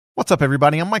What's up,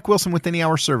 everybody? I'm Mike Wilson with Any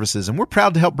Hour Services, and we're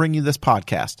proud to help bring you this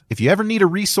podcast. If you ever need a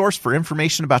resource for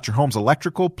information about your home's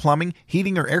electrical, plumbing,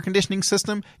 heating, or air conditioning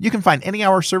system, you can find Any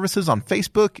Hour Services on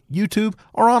Facebook, YouTube,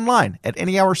 or online at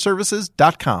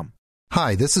anyhourservices.com.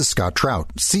 Hi, this is Scott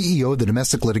Trout, CEO of the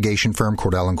domestic litigation firm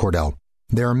Cordell & Cordell.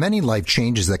 There are many life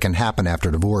changes that can happen after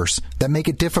divorce that make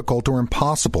it difficult or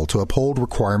impossible to uphold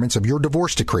requirements of your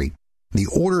divorce decree. The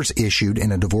orders issued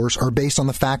in a divorce are based on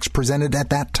the facts presented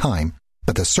at that time,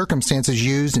 but the circumstances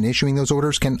used in issuing those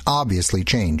orders can obviously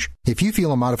change. If you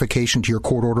feel a modification to your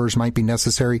court orders might be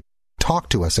necessary, talk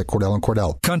to us at Cordell &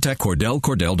 Cordell. Contact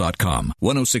CordellCordell.com,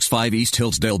 1065 East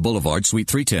Hillsdale Boulevard, Suite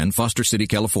 310, Foster City,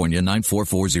 California,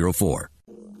 94404.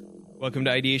 Welcome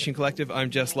to Ideation Collective.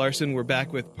 I'm Jess Larson. We're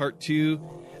back with part 2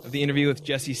 of the interview with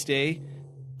Jesse Stay.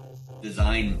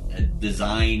 Design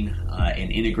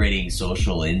and integrating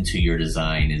social into your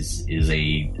design is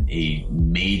a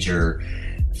major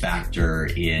factor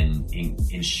in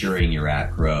ensuring your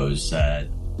app grows.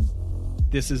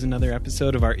 This is another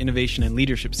episode of our Innovation and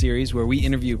Leadership series where we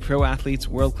interview pro athletes,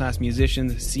 world-class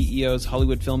musicians, CEOs,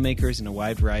 Hollywood filmmakers, and a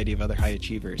wide variety of other high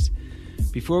achievers.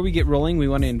 Before we get rolling, we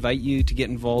want to invite you to get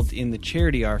involved in the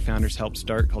charity our founders helped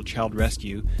start called Child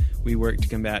Rescue. We work to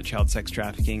combat child sex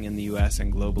trafficking in the U.S.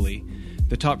 and globally.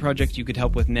 The top project you could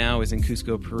help with now is in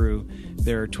Cusco, Peru.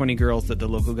 There are 20 girls that the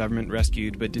local government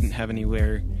rescued but didn't have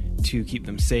anywhere to keep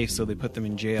them safe, so they put them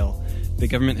in jail. The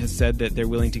government has said that they're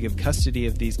willing to give custody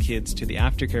of these kids to the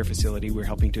aftercare facility we're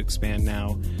helping to expand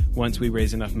now once we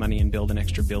raise enough money and build an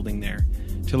extra building there.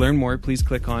 To learn more, please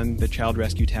click on the Child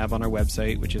Rescue tab on our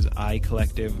website, which is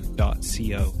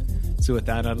icollective.co. So with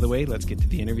that out of the way, let's get to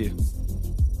the interview.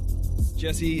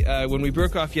 Jesse, when we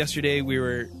broke off yesterday,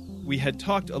 we had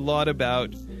talked a lot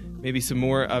about maybe some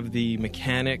more of the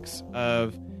mechanics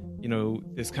of,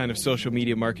 this kind of social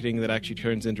media marketing that actually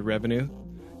turns into revenue.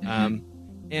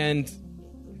 And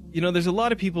there's a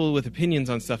lot of people with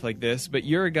opinions on stuff like this, but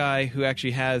you're a guy who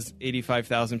actually has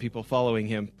 85,000 people following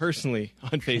him personally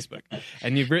on Facebook,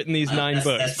 and you've written these 9 books.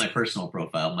 That's my personal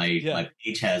profile. My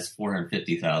page has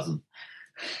 450,000.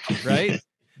 Right?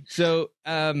 So,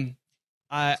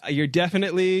 you're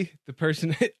definitely the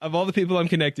person of all the people I'm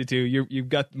connected to. You've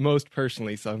got most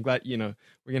personally, so I'm glad.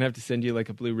 We're gonna have to send you like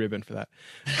a blue ribbon for that.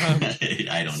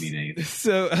 I don't need anything.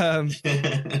 So,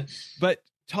 but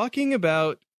talking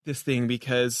about this thing,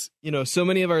 because so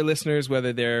many of our listeners,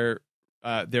 whether they're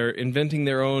inventing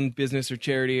their own business or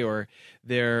charity, or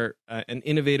they're an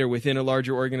innovator within a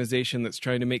larger organization that's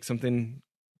trying to make something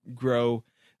grow.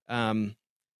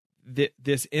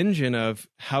 This engine of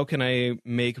how can I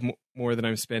make more than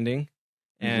I'm spending,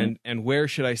 and where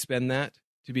should I spend that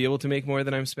to be able to make more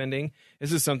than I'm spending?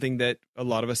 This is something that a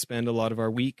lot of us spend a lot of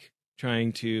our week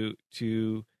trying to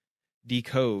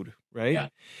decode, right? Yeah.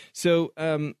 So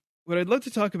what I'd love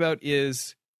to talk about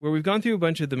is, where we've gone through a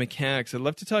bunch of the mechanics, I'd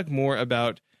love to talk more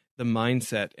about the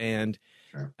mindset and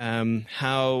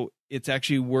how it's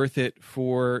actually worth it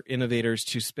for innovators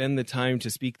to spend the time to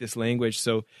speak this language.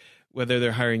 So whether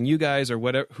they're hiring you guys or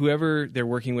whoever they're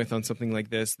working with on something like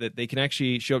this, that they can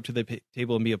actually show up to the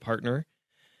table and be a partner.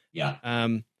 Yeah.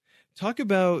 Talk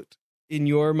about, in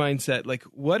your mindset, like,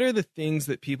 what are the things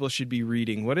that people should be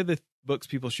reading? What are the books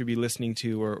people should be listening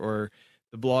to, or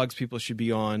the blogs people should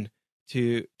be on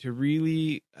to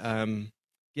really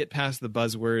get past the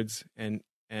buzzwords and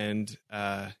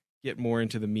get more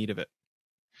into the meat of it?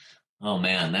 Oh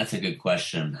man, that's a good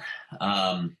question.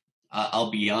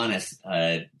 I'll be honest.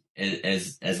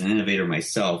 As an innovator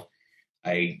myself,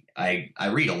 I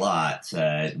read a lot.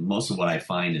 Most of what I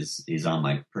find is on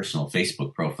my personal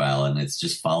Facebook profile, and it's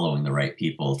just following the right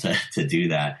people to do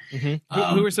that.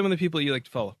 Mm-hmm. Who are some of the people you like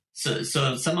to follow? So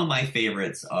some of my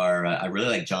favorites are, I really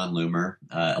like Jon Loomer.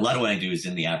 A lot of what I do is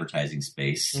in the advertising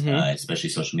space, especially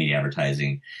social media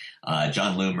advertising.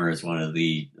 Jon Loomer is one of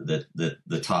the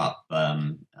top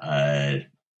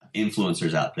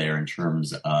influencers out there in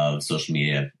terms of social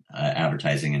media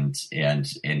advertising, and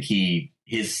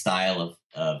his style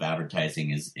of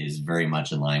advertising is very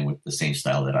much in line with the same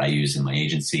style that I use in my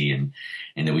agency and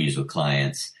that we use with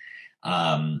clients.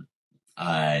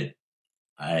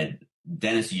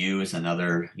 Dennis Yu is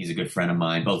another. He's a good friend of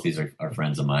mine. Both these are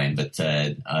friends of mine, but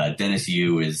Dennis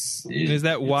Yu is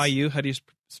that YU? How do you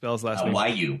spell his last name?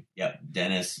 YU. Yep,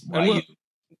 Dennis YU.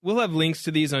 We'll have links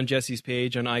to these on Jesse's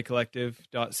page on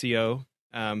icollective.co.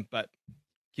 But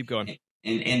keep going.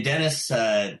 And Dennis,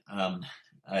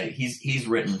 he's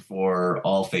written for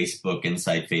All Facebook,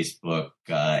 Inside Facebook,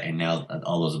 and now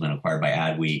all those have been acquired by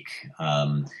Adweek.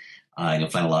 You'll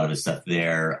find a lot of his stuff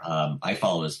there. I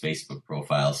follow his Facebook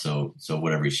profile, so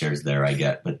whatever he shares there, I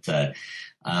get. But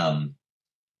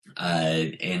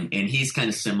and he's kind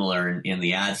of similar in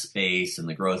the ad space and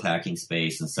the growth hacking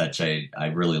space and such. I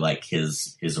really like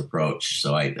his approach.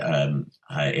 So and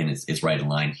it's right in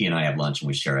line. He and I have lunch and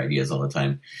we share ideas all the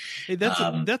time. Hey,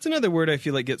 that's another word I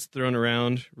feel like gets thrown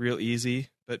around real easy,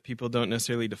 but people don't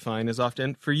necessarily define as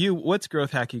often. For you, what's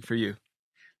growth hacking for you?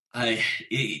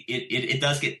 It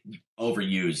does get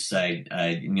overused.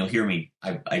 And you'll hear me.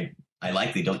 I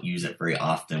likely don't use it very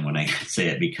often when I say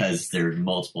it because there are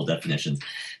multiple definitions.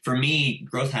 For me,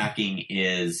 growth hacking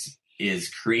is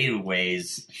creative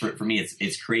ways. For me,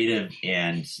 it's creative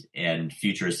and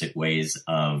futuristic ways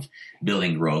of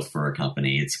building growth for a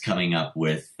company. It's coming up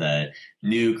with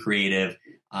new, creative,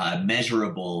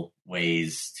 measurable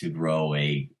ways to grow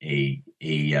a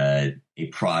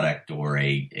product or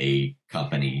a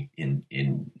company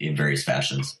in various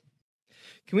fashions.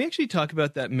 Can we actually talk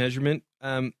about that measurement?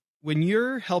 When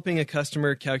you're helping a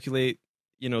customer calculate,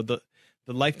 the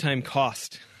lifetime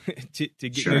cost to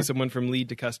get Sure. someone from lead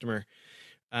to customer,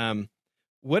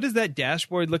 what does that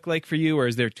dashboard look like for you? Or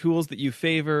is there tools that you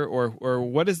favor? Or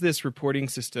what is this reporting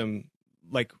system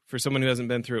like for someone who hasn't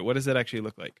been through it? What does that actually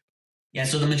look like? Yeah,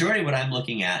 so the majority of what I'm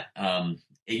looking at,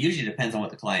 it usually depends on what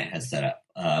the client has set up.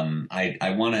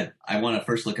 I want to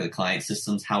first look at the client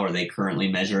systems. How are they currently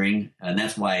measuring? And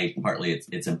that's why partly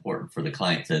it's important for the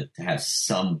client to have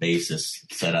some basis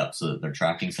set up so that they're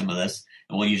tracking some of this.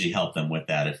 And we'll usually help them with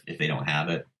that if they don't have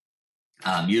it.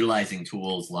 Utilizing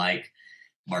tools like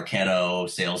Marketo,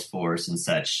 Salesforce, and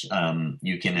such,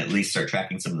 you can at least start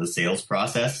tracking some of the sales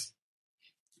process.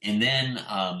 And then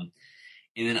I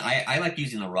like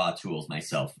using the raw tools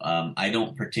myself. I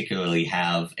don't particularly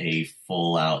have a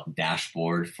full out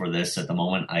dashboard for this at the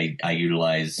moment. I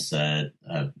utilize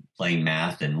playing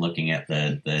math and looking at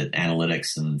the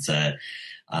analytics And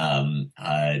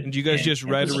do you guys just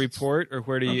write a report, or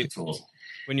where do you, tools.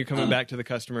 When you're coming back to the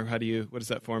customer, what is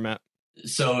that format?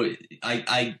 So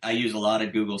I use a lot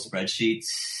of Google spreadsheets.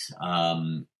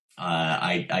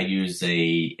 I use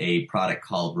a product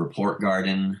called Report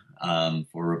Garden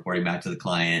for reporting back to the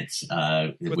client.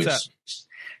 What's that?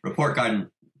 Report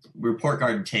Garden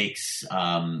takes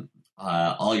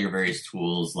all your various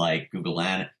tools like Google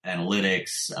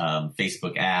Analytics,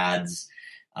 Facebook ads,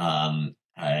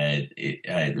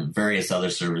 various other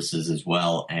services as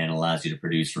well, and allows you to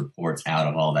produce reports out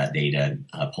of all that data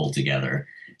pulled together.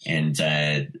 And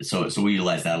so we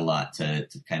utilize that a lot to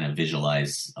kind of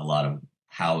visualize a lot of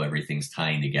how everything's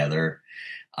tying together.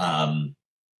 And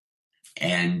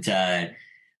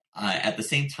at the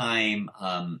same time,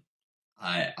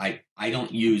 I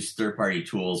don't use third-party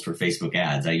tools for Facebook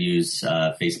ads. I use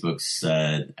Facebook's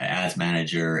Ads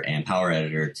Manager and Power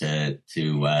Editor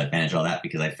to manage all that,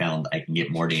 because I found I can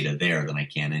get more data there than I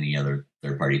can any other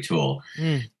third-party tool.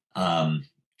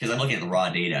 Because I'm looking at the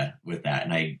raw data with that,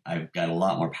 and I've got a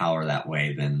lot more power that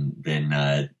way than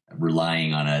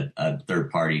relying on a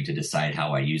third party to decide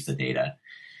how I use the data.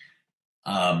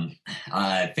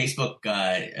 Facebook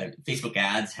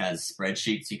Ads has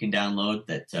spreadsheets you can download,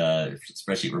 that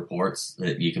spreadsheet reports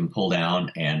that you can pull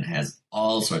down, and has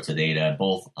all sorts of data,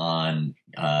 both on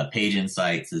page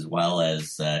insights as well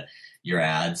as your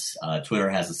ads.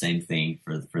 Twitter has the same thing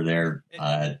for their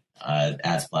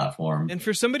ads platform. And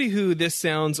for somebody who this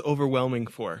sounds overwhelming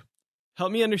for,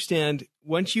 help me understand,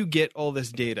 once you get all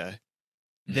this data,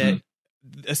 that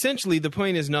essentially the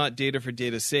point is not data for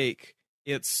data's sake.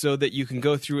 It's so that you can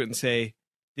go through it and say,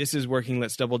 this is working,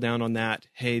 let's double down on that.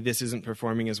 Hey, this isn't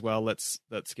performing as well, let's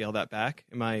scale that back.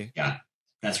 Yeah,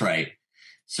 that's right.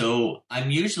 So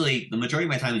the majority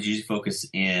of my time is usually focused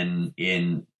in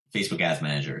Facebook Ads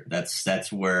Manager.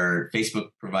 That's where Facebook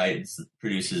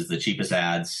produces the cheapest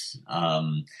ads,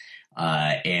 and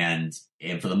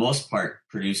for the most part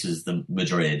produces the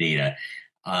majority of the data.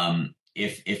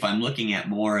 If I'm looking at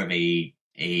more of a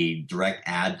direct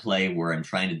ad play where I'm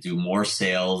trying to do more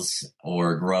sales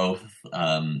or growth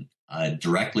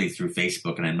directly through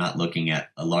Facebook, and I'm not looking at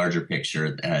a larger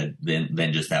picture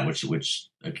than just that, which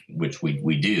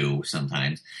we do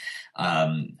sometimes,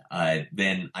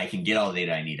 then I can get all the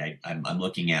data I need. I'm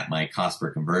looking at my cost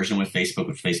per conversion with Facebook,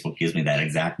 which Facebook gives me that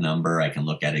exact number. I can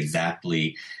look at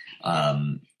exactly how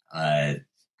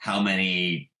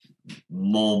many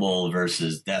mobile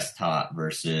versus desktop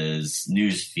versus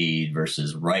newsfeed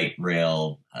versus right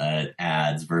rail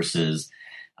ads versus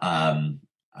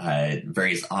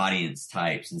various audience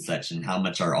types and such, and how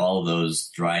much are all of those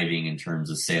driving in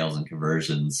terms of sales and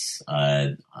conversions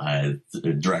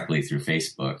directly through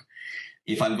Facebook.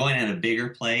 If I'm going at a bigger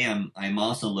play, I'm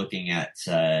also looking at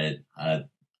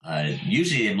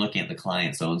usually I'm looking at the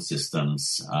client's own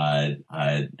systems,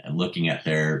 looking at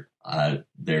their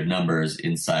numbers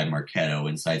inside Marketo,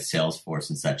 inside Salesforce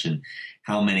and such, and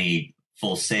how many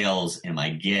full sales am I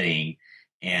getting?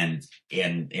 And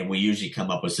we usually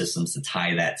come up with systems to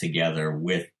tie that together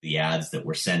with the ads that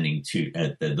we're sending to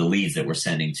the leads that we're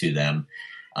sending to them.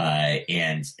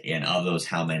 And of those,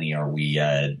 how many are we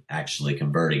actually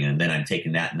converting? And then I'm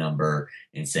taking that number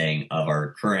and saying, of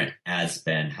our current ad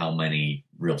spend, how many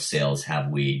real sales have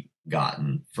we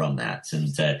gotten from that?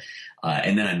 And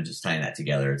then I'm just tying that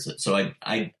together. So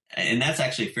I and that's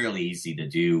actually fairly easy to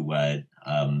do.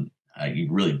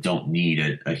 You really don't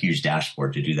need a huge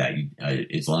dashboard to do that.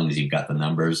 As long as you've got the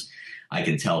numbers, I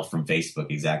can tell from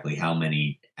Facebook exactly how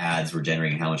many ads we're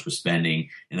generating, how much we're spending,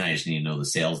 and I just need to know the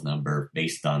sales number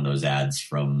based on those ads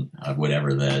from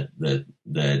whatever the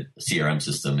CRM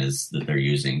system is that they're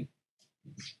using.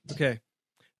 Okay.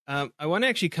 I want to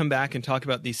actually come back and talk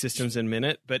about these systems in a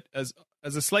minute, but as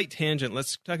a slight tangent,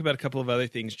 let's talk about a couple of other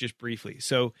things just briefly.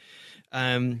 So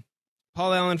Paul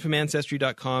Allen from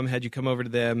Ancestry.com had you come over to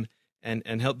them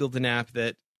and help build an app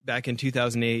that back in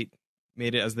 2008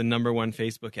 made it as the #1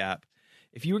 Facebook app.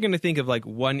 If you were going to think of like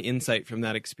one insight from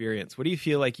that experience, what do you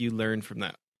feel like you learned from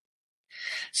that?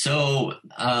 So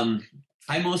I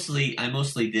mostly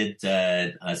did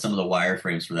some of the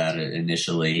wireframes for that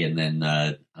initially, and then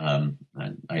I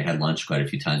had lunch quite a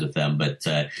few times with them. But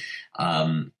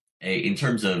in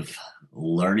terms of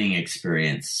learning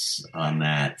experience on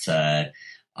that,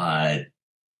 I'd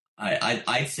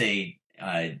say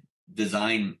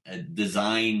design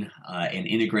and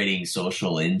integrating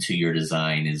social into your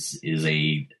design is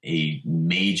a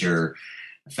major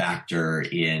factor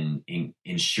in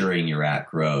ensuring your app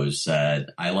grows. I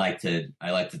like to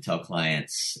tell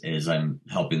clients as I'm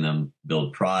helping them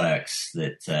build products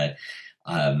that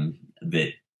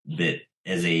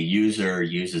as a user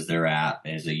uses their app,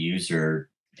 as a user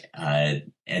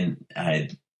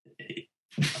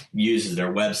uses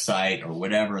their website or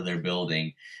whatever they're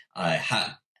building,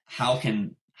 how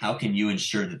can you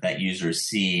ensure that user is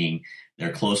seeing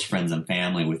their close friends and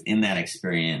family within that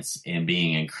experience and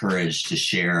being encouraged to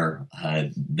share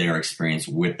their experience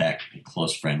with that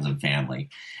close friends and family?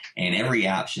 And every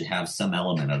app should have some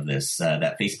element of this.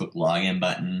 That Facebook login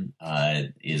button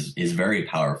is very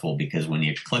powerful, because when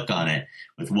you click on it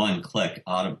with one click,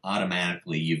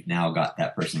 automatically you've now got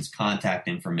that person's contact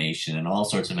information and all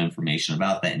sorts of information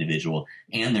about that individual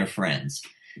and their friends.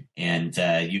 And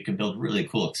you can build really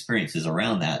cool experiences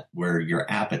around that, where your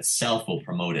app itself will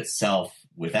promote itself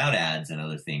without ads and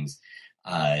other things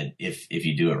if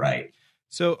you do it right.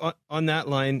 So on that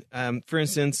line, for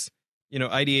instance,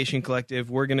 Ideation Collective,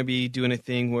 we're going to be doing a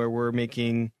thing where we're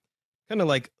making kind of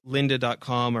like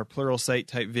lynda.com or Pluralsight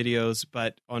type videos,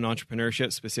 but on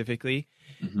entrepreneurship specifically.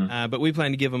 Mm-hmm. But we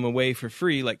plan to give them away for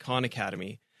free, like Khan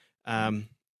Academy.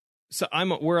 So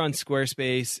we're on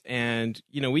Squarespace, and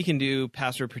we can do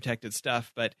password protected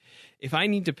stuff. But if I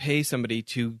need to pay somebody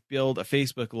to build a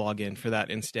Facebook login for that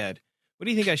instead, what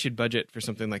do you think I should budget for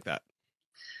something like that?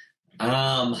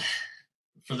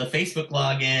 For the Facebook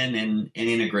login and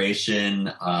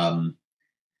integration,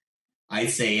 I'd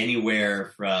say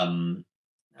anywhere from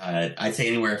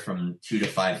 $2,000 to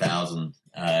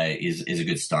 $5,000 is a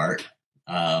good start.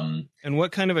 And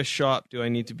what kind of a shop do I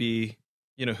need to be?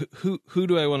 Who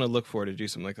do I want to look for to do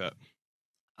something like that?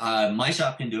 My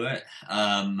shop can do it.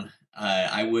 I'd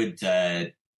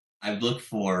look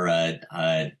for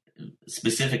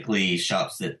specifically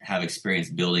shops that have experience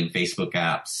building Facebook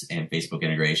apps and Facebook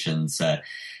integrations. There's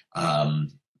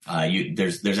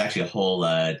actually a whole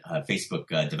Facebook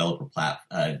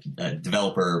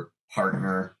developer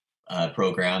partner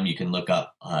program you can look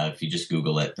up if you just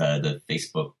Google it. The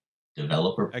Facebook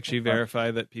developer. Actually,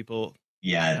 verify that people.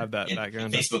 Have that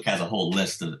background. Facebook has a whole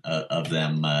list of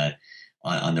them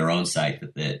on their own site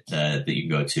that you can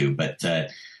go to. But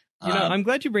I'm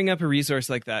glad you bring up a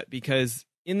resource like that, because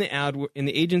in the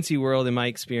agency world, in my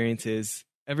experience, is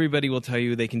everybody will tell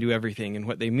you they can do everything, and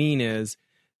what they mean is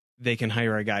they can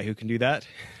hire a guy who can do that,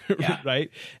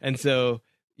 right? And so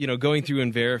going through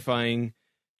and verifying,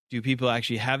 do people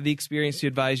actually have the experience to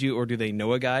advise you, or do they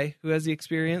know a guy who has the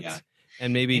experience? Yeah.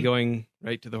 And maybe going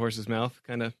right to the horse's mouth,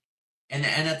 kind of. And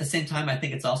at the same time, I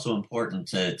think it's also important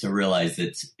to realize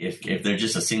that if they're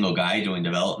just a single guy doing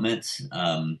development,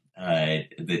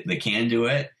 they can do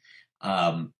it.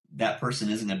 That person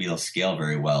isn't going to be able to scale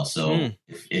very well. So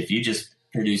if you just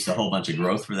produce a whole bunch of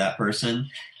growth for that person,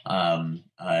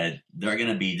 they're going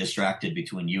to be distracted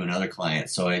between you and other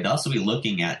clients. So I'd also be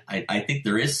looking at. I think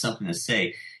there is something to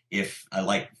say. if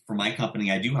like for my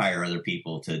company, I do hire other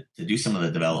people to do some of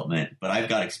the development, but I've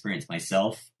got experience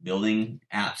myself building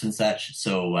apps and such.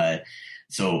 So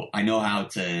I know how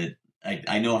to,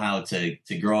 I know how to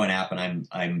grow an app, and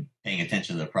I'm paying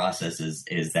attention to the process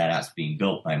as that app's being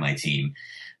built by my team.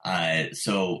 I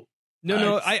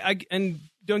and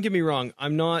don't get me wrong,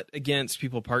 I'm not against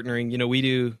people partnering.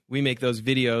 We make those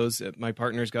videos. My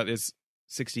partner's got this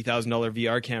 $60,000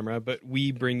 VR camera, but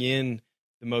we bring in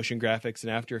the motion graphics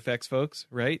and After Effects folks,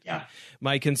 right? Yeah.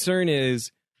 My concern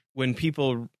is when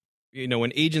people,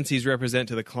 when agencies represent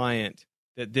to the client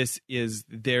that this is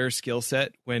their skill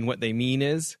set, when what they mean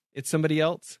is it's somebody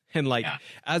else. And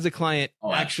as a client,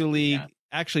 actually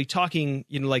talking,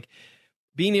 like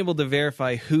being able to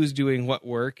verify who's doing what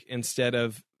work instead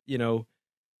of,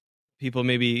 people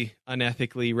maybe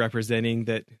unethically representing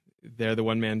that they're the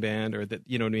one-man band, or that,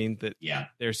 that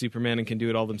they're Superman and can do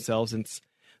it all themselves. And it's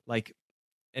like,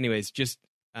 anyways, just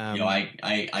getting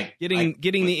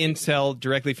the intel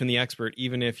directly from the expert,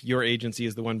 even if your agency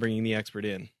is the one bringing the expert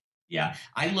in. Yeah,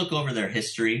 I look over their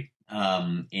history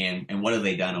and what have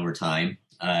they done over time,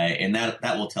 and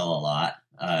that will tell a lot.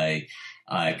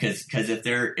 Because if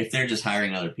they're just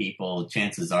hiring other people,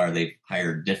 chances are they've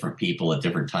hired different people at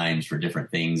different times for different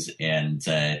things, and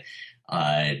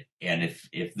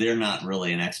if they're not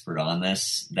really an expert on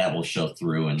this, that will show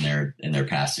through in their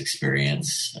past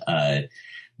experience.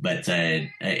 But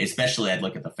especially, I'd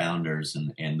look at the founders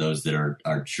and those that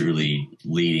are truly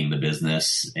leading the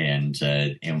business, and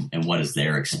what is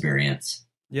their experience.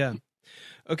 Yeah.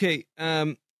 Okay.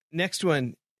 Next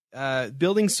one,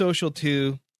 building Social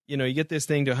 2. You get this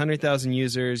thing to 100,000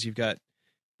 users. You've got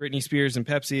Britney Spears and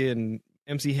Pepsi and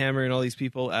MC Hammer and all these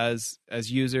people as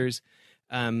users.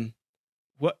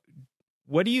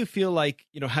 What do you feel like,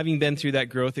 having been through that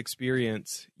growth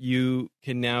experience, you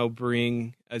can now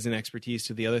bring as an expertise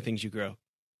to the other things you grow?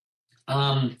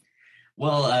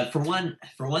 Well, for one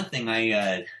thing,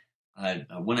 I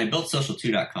when I built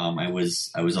social2.com, I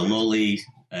was a lowly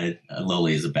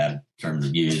is a bad term to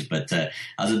use, but I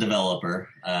was a developer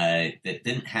that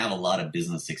didn't have a lot of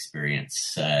business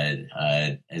experience as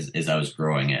I was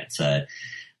growing it.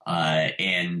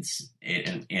 And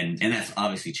that's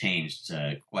obviously changed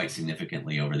quite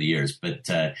significantly over the years. But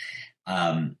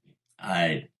I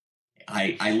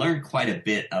learned quite a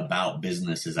bit about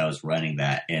business as I was running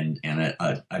that, and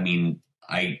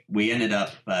we ended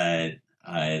up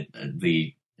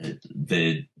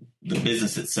the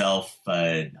business itself.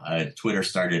 Twitter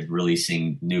started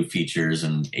releasing new features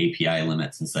and API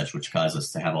limits and such, which caused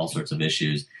us to have all sorts of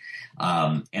issues.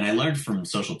 And I learned from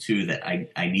Social 2 that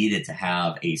I needed to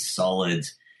have a solid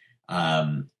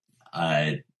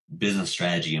business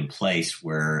strategy in place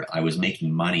where I was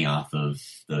making money off of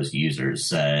those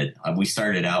users. We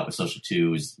started out with Social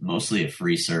 2 as mostly a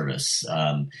free service.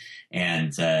 And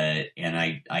I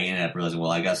ended up realizing,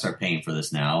 well, I got to start paying for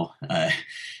this now.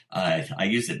 I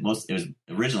used it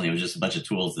originally just a bunch of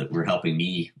tools that were helping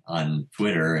me on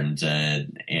Twitter and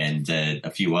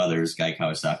a few others. Guy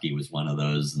Kawasaki was one of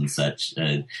those and such.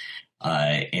 And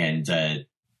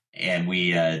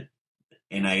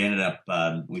I ended up,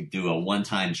 we do a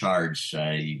one-time charge.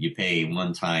 You pay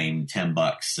one time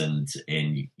 $10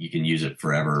 and you can use it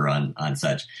forever on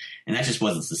such. And that just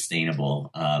wasn't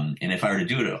sustainable. And if I were to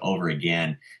do it over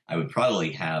again, I would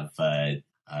probably have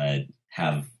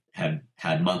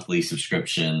had monthly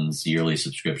subscriptions, yearly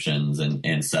subscriptions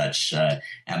and such, at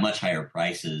much higher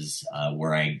prices,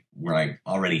 where I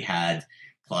already had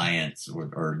clients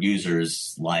or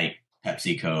users like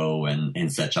PepsiCo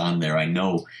and such on there. I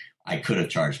know I could have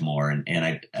charged more.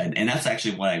 And that's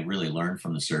actually what I really learned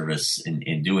from the service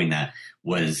in doing that,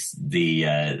 was the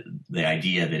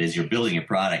idea that as you're building a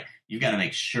product, you've got to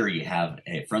make sure you have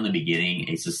from the beginning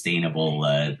a sustainable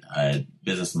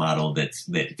business model that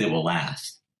will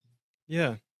last.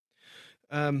 Yeah.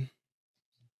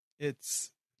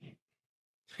 It's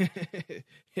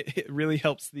it really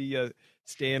helps the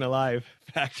staying alive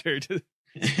factor to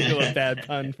steal a bad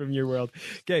pun from your world.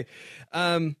 Okay.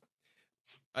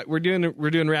 We're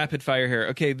doing rapid fire here.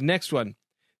 Okay, the next one.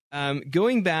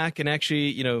 Going back and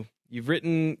actually, you've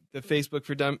written the Facebook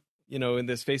for in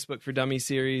this Facebook for Dummies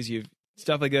series, you've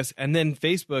stuff like this, and then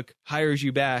Facebook hires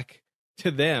you back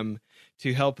to them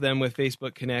to help them with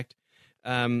Facebook Connect.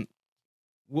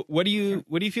 What do you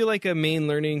feel like a main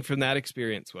learning from that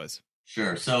experience was?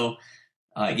 Sure. So,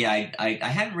 I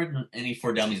hadn't written any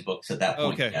For Dummies books at that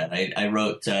point yet. I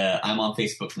wrote I'm on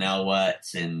Facebook Now What,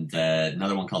 and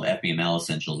another one called FBML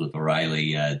Essentials with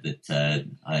O'Reilly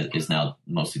that is now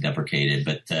mostly deprecated.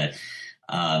 But that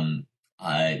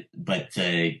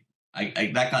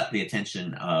got the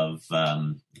attention of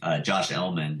Josh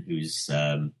Ellman, who's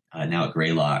now at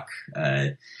Greylock,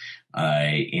 and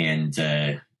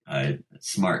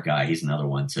smart guy. He's another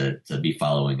one to be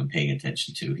following and paying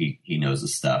attention to. He knows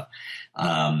his stuff.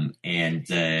 And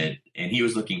he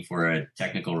was looking for a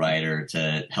technical writer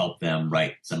to help them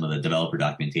write some of the developer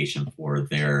documentation for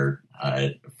their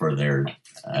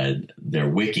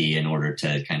wiki in order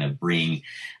to kind of bring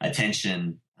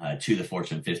attention to the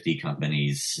Fortune 50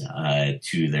 companies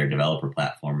to their developer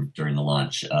platform during the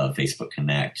launch of Facebook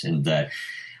Connect. And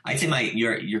I'd say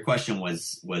your question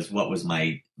was what was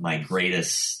my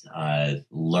greatest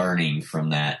learning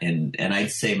from that, and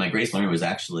I'd say my greatest learning was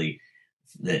actually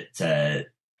that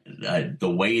the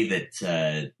way that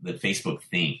Facebook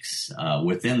thinks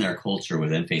within their culture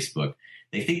within Facebook,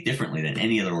 they think differently than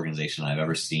any other organization I've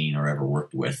ever seen or ever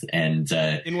worked with. And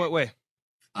in what way?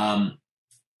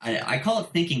 I call it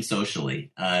thinking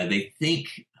socially. They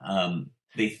think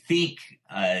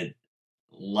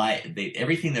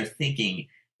everything they're thinking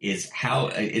is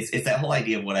how it's that whole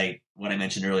idea of what I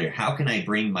mentioned earlier. How can I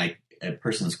bring a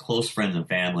person's close friends and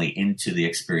family into the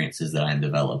experiences that I'm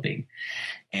developing?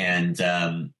 And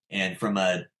from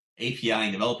a API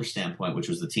and developer standpoint, which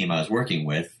was the team I was working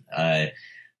with,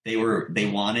 they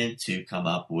wanted to come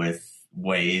up with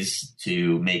ways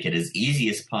to make it as easy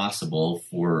as possible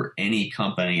for any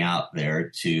company out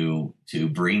there to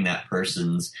bring that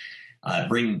person's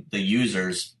bring the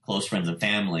user's close friends and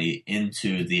family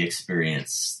into the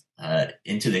experiences of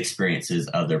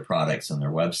their products and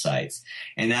their websites.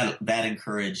 And that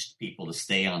encouraged people to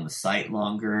stay on the site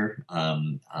longer.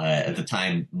 At the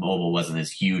time, mobile wasn't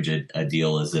as huge a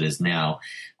deal as it is now.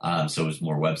 So it was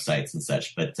more websites and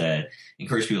such, but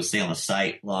encouraged people to stay on the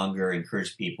site longer,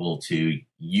 encouraged people to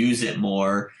use it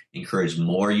more, encouraged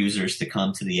more users to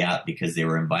come to the app because they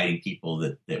were inviting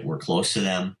people that were close to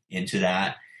them into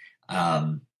that.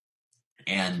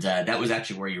 And that was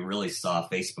actually where you really saw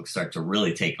Facebook start to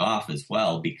really take off as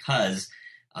well, because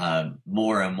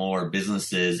more and more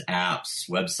businesses, apps,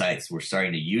 websites were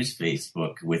starting to use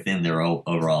Facebook within their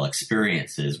overall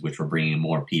experiences, which were bringing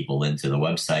more people into the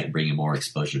website, bringing more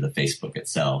exposure to Facebook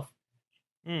itself.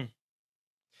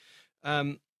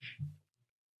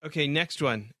 Okay, next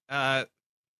one. I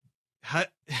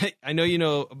know you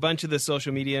know a bunch of the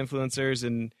social media influencers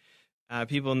and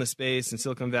people in the space in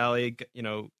Silicon Valley. You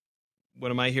know, one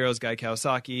of my heroes, Guy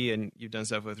Kawasaki, and you've done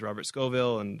stuff with Robert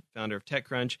Scoville and founder of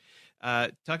TechCrunch.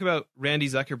 Talk about Randy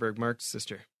Zuckerberg, Mark's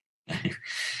sister.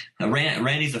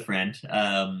 Randy's a friend.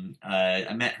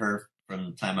 I met her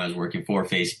from the time I was working for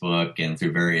Facebook and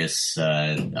through various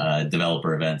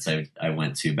developer events I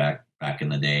went to back in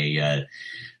the day.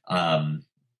 A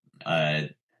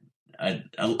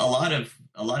lot of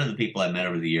the people I met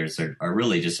over the years are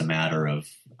really just a matter of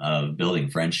building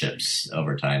friendships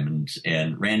over time,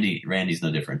 and Randy's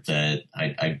no different.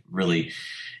 I really,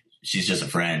 she's just a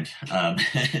friend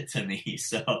to me.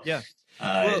 So yeah,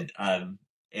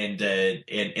 and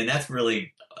that's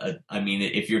really. I mean,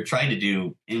 if you're trying to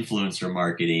do influencer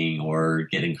marketing or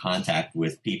get in contact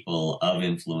with people of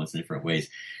influence in different ways,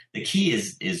 the key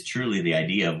is truly the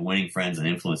idea of winning friends and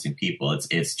influencing people.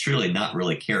 It's truly not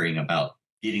really caring about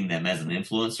getting them as an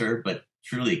influencer, but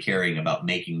truly caring about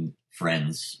making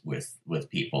friends with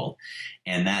people,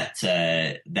 and that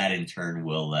in turn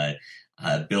will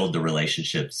build the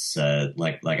relationships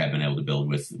like I've been able to build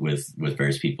with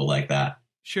various people like that.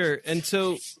 Sure. And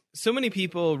so many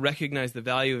people recognize the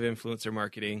value of influencer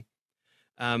marketing,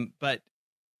 but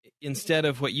instead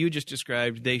of what you just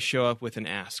described, they show up with an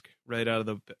ask right out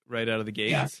of the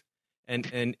gates, yeah,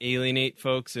 and alienate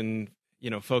folks, and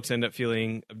folks end up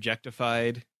feeling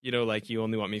objectified. Like, you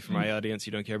only want me for my audience,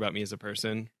 you don't care about me as a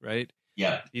person, right?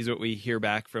 Yeah. These are what we hear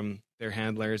back from their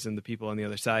handlers and the people on the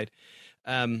other side.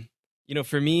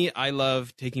 For me, I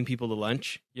love taking people to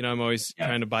lunch. I'm always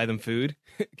trying to buy them food.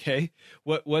 Okay.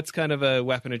 What's kind of a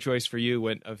weapon of choice for you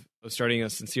of starting a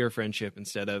sincere friendship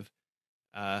instead of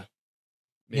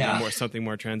something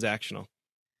more transactional?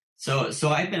 So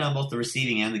I've been on both the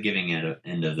receiving and the giving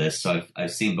end of this. So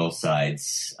I've seen both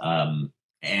sides. And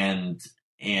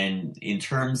in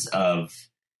terms of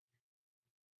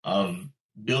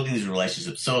building these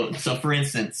relationships. So for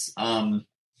instance, I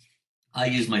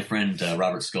use my friend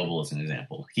Robert Scoville as an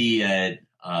example. He when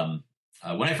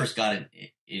I first got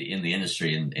in the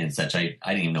industry and such, I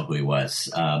didn't even know who he was.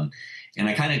 And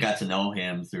I kind of got to know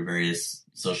him through various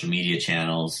social media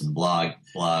channels and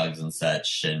blogs and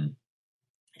such. And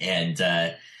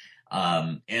I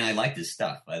liked his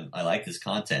stuff. I liked his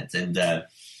content. And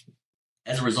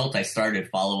as a result, I started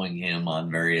following him on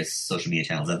various social media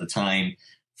channels. At the time,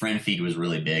 FriendFeed was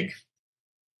really big.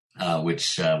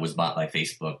 which was bought by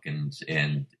Facebook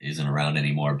and isn't around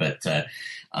anymore. But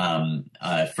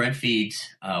FriendFeed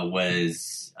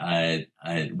was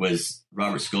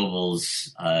Robert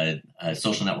Scoville's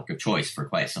social network of choice for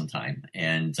quite some time,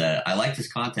 and I liked his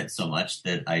content so much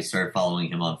that I started following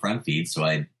him on FriendFeed so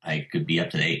I could be up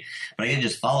to date. But I didn't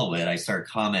just follow it; I started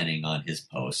commenting on his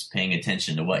posts, paying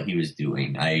attention to what he was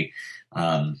doing.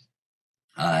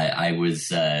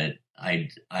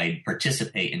 I'd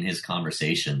participate in his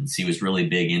conversations. He was really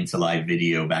big into live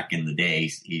video back in the day.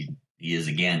 He is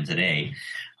again today.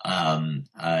 And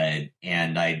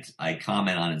I'd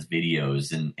comment on his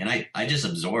videos and I just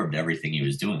absorbed everything he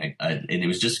was doing. And it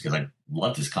was just because I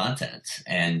loved his content.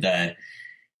 And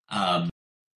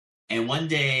one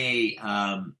day,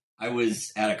 I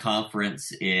was at a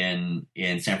conference in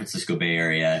San Francisco Bay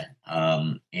Area.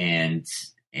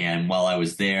 And while I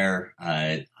was there,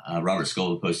 Robert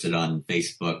Scoville posted on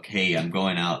Facebook, "Hey, I'm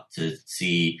going out to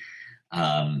see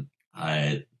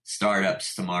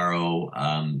startups tomorrow.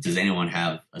 Does anyone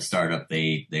have a startup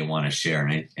they want to share?"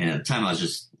 And at the time, I was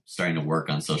just starting to work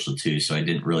on social too, so I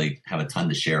didn't really have a ton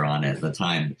to share on it at the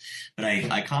time. But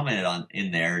I commented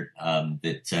in there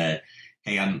that,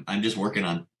 "Hey, I'm just working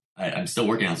on. I'm still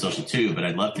working on social too, but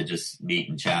I'd love to just meet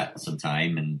and chat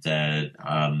sometime." And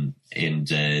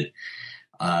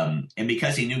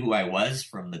because he knew who I was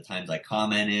from the times I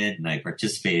commented and I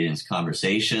participated in his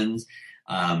conversations,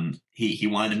 he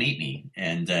wanted to meet me.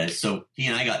 And so he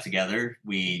and I got together.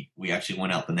 We actually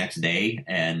went out the next day,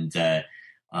 and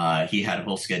he had a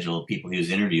whole schedule of people he was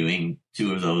interviewing.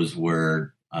 Two of those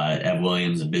were Ev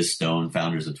Williams and Biz Stone,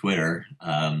 founders of Twitter,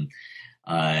 and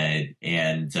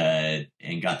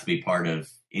got to be part of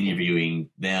interviewing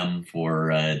them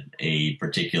for a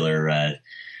particular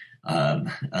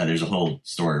there's a whole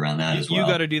story around that as well. You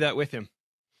got to do that with him.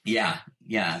 Yeah.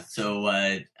 So,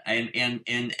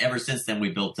 and ever since then,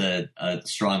 we built a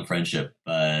strong friendship.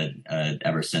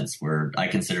 Ever since I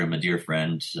consider him a dear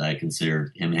friend. I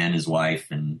consider him and his wife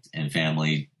and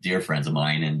family dear friends of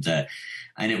mine. And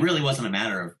it really wasn't a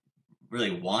matter of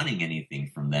really wanting anything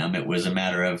from them. It was a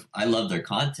matter of, I love their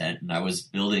content and I was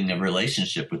building a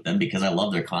relationship with them because I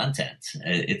love their content.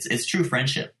 It's true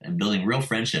friendship and building real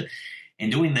friendship.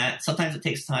 And doing that, sometimes it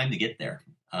takes time to get there.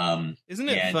 Isn't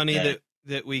it funny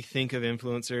that we think of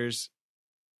influencers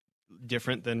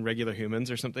different than regular humans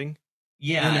or something?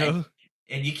 Yeah, you know?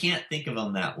 and you can't think of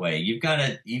them that way. You've got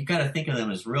to think of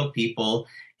them as real people.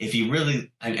 If you really,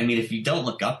 if you don't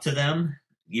look up to them,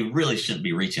 you really shouldn't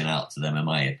be reaching out to them. In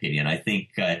my opinion, I think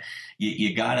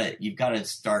you've got to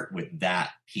start with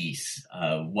that piece.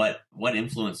 What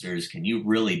influencers can you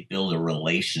really build a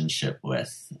relationship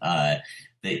with? That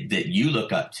you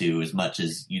look up to as much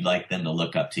as you'd like them to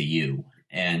look up to you.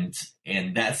 And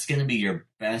that's going to be your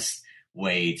best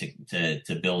way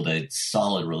to build a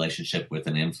solid relationship with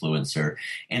an influencer.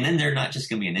 And then they're not just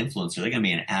going to be an influencer. They're going to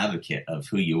be an advocate of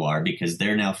who you are because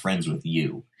they're now friends with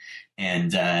you.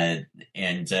 And that's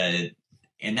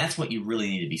what you really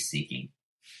need to be seeking.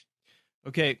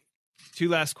 Okay. 2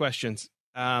 last questions.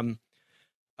 Of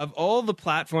all the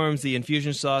platforms, the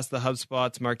Infusionsoft, the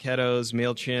HubSpots, Marketos,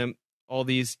 MailChimp, all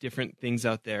these different things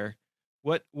out there,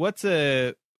 what's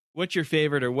your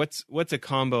favorite, or what's a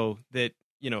combo that,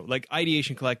 like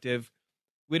Ideation Collective,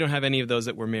 we don't have any of those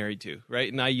that we're married to,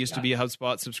 right? And I used to be a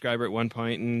HubSpot subscriber at one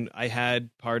point, and I had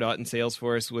Pardot and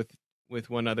Salesforce with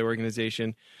one other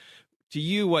organization. To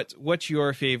you, what's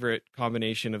your favorite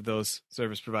combination of those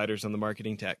service providers on the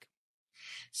marketing tech?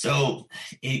 So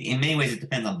in many ways, it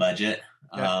depends on budget.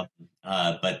 Yeah.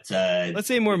 But let's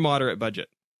say more moderate budget.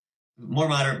 More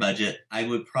moderate budget, I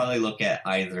would probably look at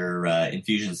either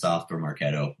Infusionsoft or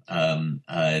Marketo. I'm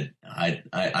a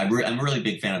really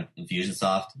big fan of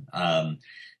Infusionsoft.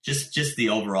 Just the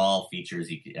overall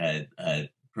features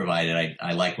provided.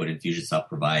 I like what Infusionsoft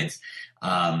provides.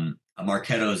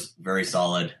 Marketo's very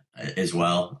solid as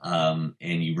well,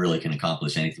 and you really can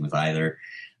accomplish anything with either.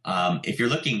 If you're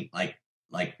looking like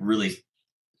really,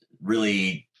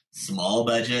 really small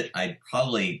budget,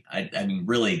 really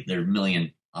there are a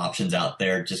million options out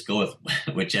there. Just go with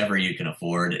whichever you can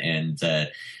afford, and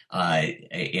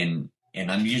I'm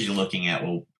usually looking at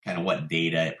kind of what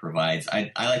data it provides.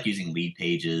 I like using lead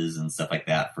pages and stuff like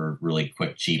that for really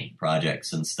quick, cheap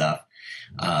projects and stuff,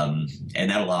 and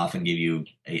that'll often give you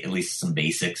at least some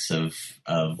basics of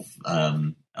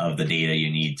the data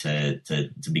you need to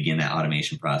begin that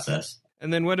automation process.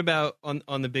 And then what about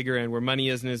on the bigger end, where money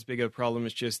isn't as big a problem?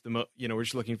 It's just we're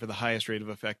just looking for the highest rate of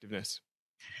effectiveness.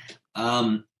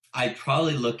 I'd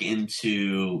probably look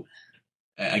into,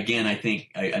 again, I think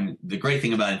the great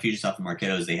thing about Infusionsoft and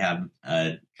Marketo is they have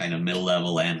kind of middle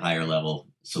level and higher level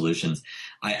solutions.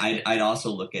 I'd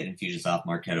also look at Infusionsoft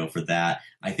Marketo for that.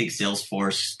 I think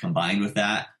Salesforce combined with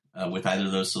that, with either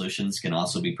of those solutions, can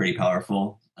also be pretty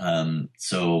powerful.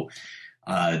 So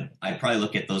I'd probably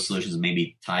look at those solutions and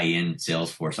maybe tie in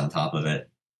Salesforce on top of it.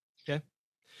 Okay.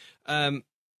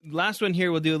 Last one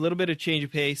here, we'll do a little bit of change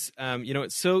of pace.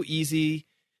 It's so easy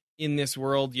in this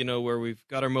world, where we've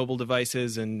got our mobile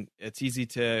devices, and it's easy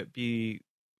to be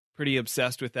pretty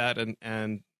obsessed with that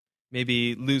and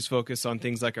maybe lose focus on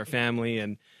things like our family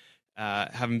and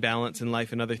having balance in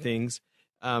life and other things.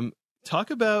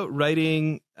 Talk about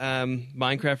writing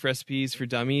Minecraft recipes for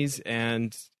dummies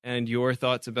and your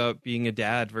thoughts about being a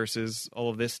dad versus all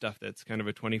of this stuff that's kind of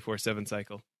a 24/7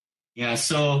 cycle. Yeah,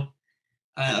 so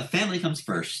family comes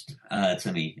first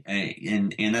to me,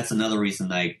 and that's another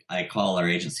reason I call our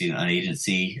agency an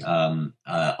agency.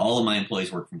 All of my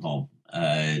employees work from home.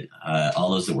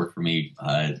 All those that work for me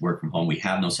work from home. We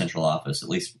have no central office, at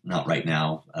least not right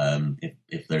now.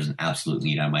 If there's an absolute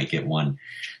need, I might get one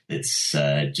that's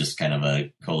just kind of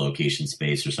a co-location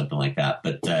space or something like that.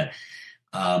 But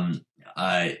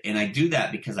and I do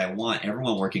that because I want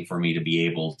everyone working for me to be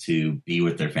able to be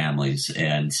with their families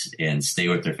and stay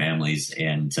with their families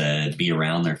and be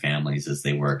around their families as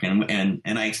they work. And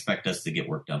I expect us to get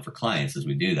work done for clients as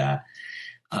we do that.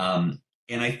 And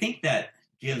I think that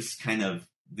gives kind of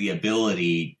the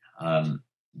ability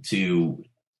to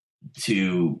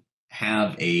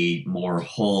have a more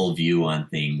whole view on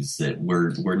things, that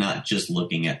we're not just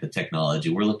looking at the technology,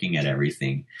 we're looking at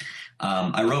everything.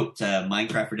 I wrote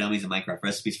Minecraft for Dummies and Minecraft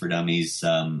Recipes for Dummies.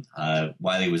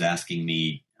 Wiley was asking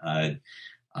me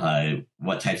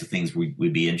what types of things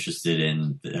we'd be interested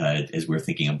in as we're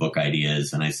thinking of book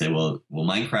ideas. And I said, well,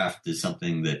 Minecraft is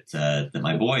something that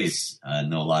my boys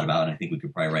know a lot about, and I think we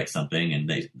could probably write something.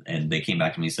 And they came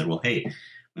back to me and said, well, hey,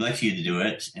 we'd like you to do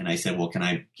it. And I said, well, can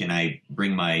I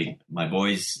bring my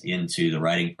boys into the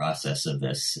writing process of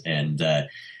this? And they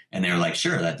were like,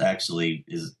 sure, that actually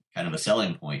is kind of a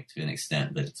selling point to an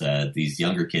extent, that these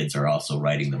younger kids are also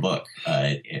writing the book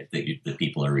that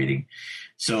people are reading.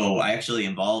 So I actually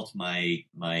involved I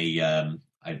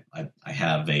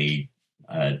have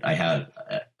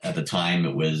at the time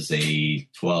it was a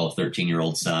 12,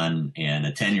 13-year-old son and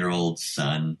a 10-year-old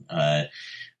son,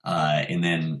 and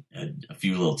then a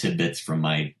few little tidbits from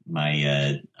my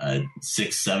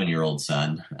 6, 7-year-old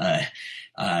son,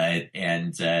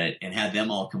 and had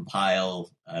them all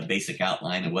compile a basic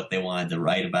outline of what they wanted to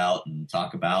write about and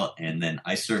talk about. And then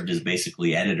I served as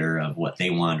basically editor of what they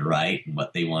wanted to write and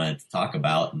what they wanted to talk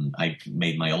about. And I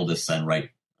made my oldest son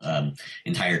write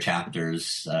entire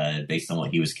chapters based on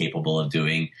what he was capable of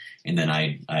doing. And then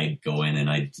I'd go in and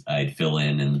I'd fill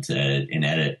in and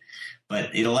edit.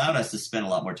 But it allowed us to spend a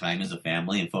lot more time as a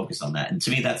family and focus on that. And to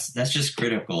me, that's just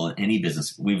critical in any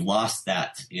business. We've lost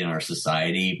that in our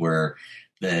society, where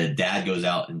the dad goes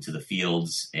out into the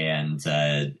fields and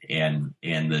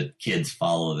the kids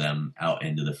follow them out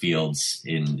into the fields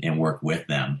and work with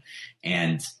them.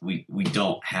 And we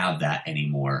don't have that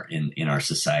anymore in our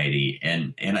society.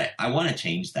 And I want to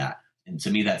change that. And to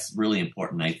me, that's really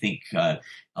important. I think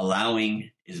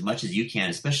allowing as much as you can,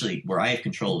 especially where I have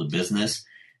control of the business,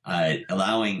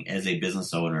 allowing as a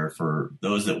business owner for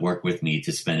those that work with me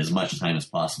to spend as much time as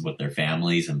possible with their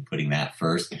families and putting that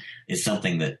first is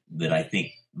something that I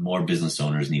think more business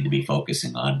owners need to be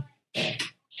focusing on.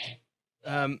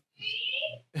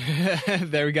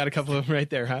 There, we got a couple of them right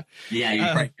there, huh? Yeah, you're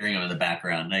probably hearing them in the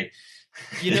background.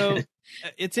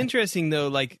 It's interesting though,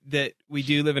 like that we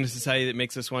do live in a society that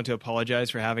makes us want to apologize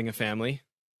for having a family,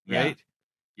 right?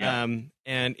 Yeah.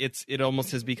 And it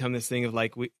almost has become this thing of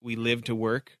like we live to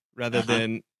work rather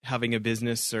than having a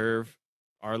business serve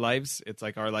our lives. It's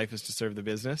like our life is to serve the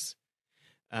business.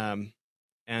 And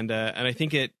I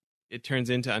think it turns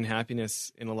into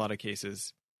unhappiness in a lot of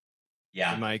cases.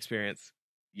 Yeah. In my experience.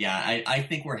 Yeah, I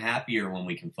think we're happier when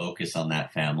we can focus on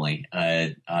that family.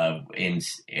 And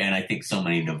I think so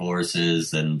many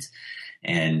divorces and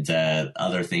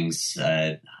other things,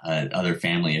 other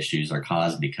family issues are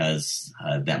caused because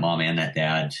that mom and that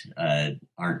dad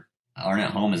aren't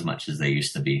at home as much as they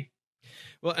used to be.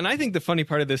 Well, and I think the funny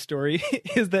part of this story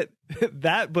is that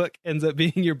book ends up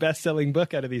being your best-selling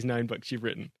book out of these 9 books you've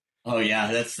written. Oh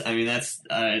yeah,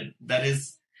 that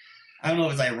is. I don't know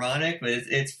if it's ironic, but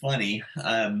it's funny.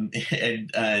 And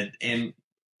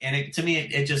to me,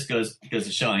 it just goes to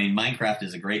show. I mean, Minecraft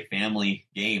is a great family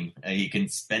game. You can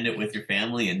spend it with your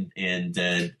family and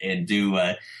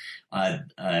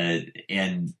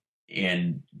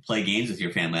play games with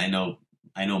your family. I know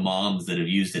know moms that have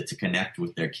used it to connect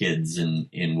with their kids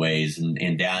in ways,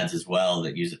 and dads as well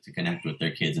that use it to connect with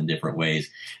their kids in different ways.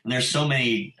 And there's so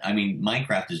many. I mean,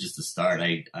 Minecraft is just a start.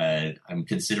 I'm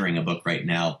considering a book right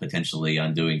now potentially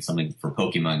on doing something for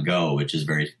Pokemon Go, which is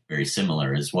very, very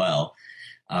similar as well.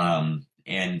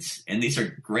 And these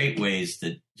are great ways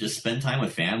to just spend time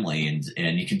with family,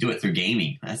 and you can do it through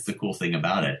gaming. That's the cool thing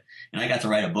about it. And I got to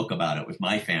write a book about it with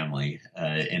my family,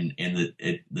 and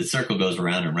the circle goes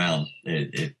around and around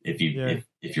if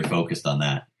you're focused on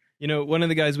that. You know, one of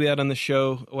the guys we had on the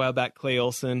show a while back, Clay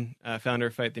Olson, founder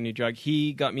of Fight the New Drug,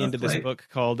 he got me into this book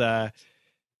called do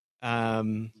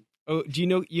you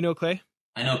know Clay?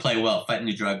 I know Clay well. Fight the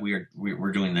New Drug.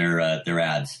 We're doing their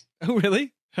ads. Oh,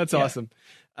 really? That's awesome.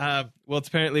 Well, it's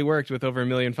apparently worked with over 1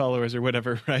 million followers or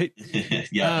whatever, right?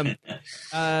 Yeah.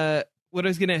 What I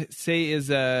was going to say is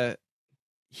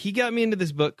he got me into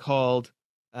this book called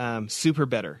Super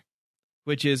Better,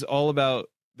 which is all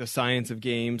about the science of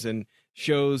games and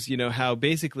shows, you know, how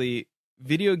basically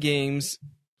video games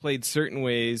played certain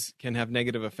ways can have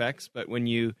negative effects. But when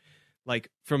you, like,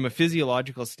 from a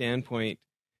physiological standpoint,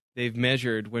 they've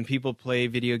measured when people play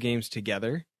video games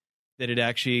together, that it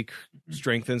actually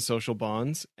strengthens social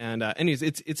bonds. And anyways,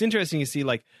 it's interesting to see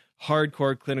like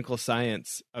hardcore clinical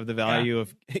science of the value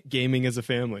of gaming as a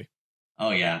family. Oh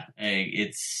yeah,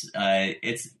 it's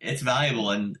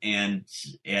valuable, and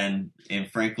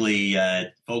frankly,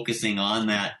 focusing on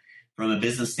that from a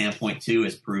business standpoint too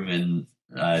has proven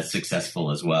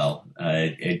successful as well.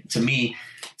 To me,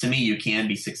 you can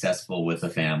be successful with a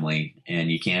family, and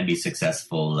you can be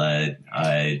successful with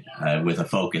a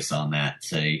focus on that.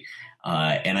 So,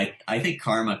 and I think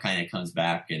karma kind of comes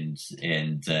back and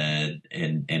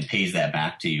pays that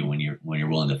back to you when you're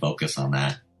willing to focus on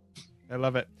that. I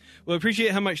love it. Well, I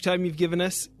appreciate how much time you've given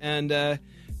us. And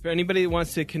for anybody that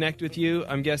wants to connect with you,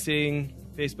 I'm guessing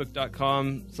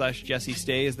facebook.com/Jesse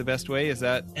Stay is the best way. Is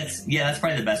that? That's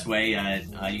probably the best way.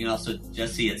 You can also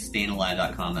Jesse at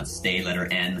stayinalive.com. That's stay letter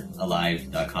N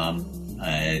alive.com.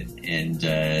 And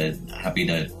happy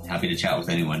to chat with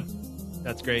anyone.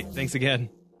 That's great. Thanks again.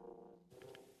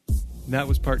 That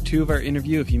was part 2 of our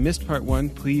interview. If you missed part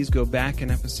 1, please go back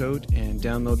an episode and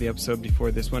download the episode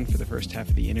before this one for the first half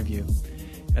of the interview.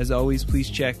 As always, please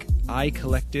check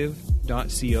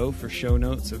icollective.co for show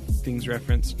notes of things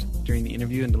referenced during the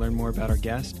interview and to learn more about our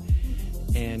guest.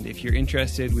 And if you're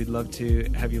interested, we'd love to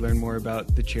have you learn more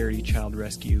about the charity Child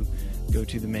Rescue. Go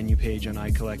to the menu page on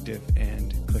iCollective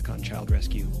and click on Child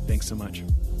Rescue. Thanks so much.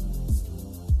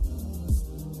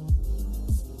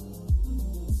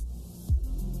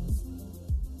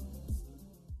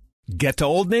 Get to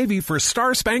Old Navy for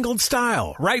Star-Spangled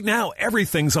Style. Right now,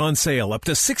 everything's on sale, up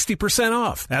to 60%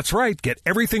 off. That's right. Get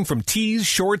everything from tees,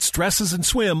 shorts, dresses, and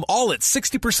swim, all at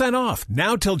 60% off.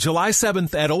 Now till July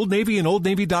 7th at Old Navy and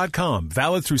OldNavy.com.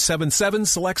 Valid through 7/7,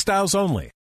 select styles only.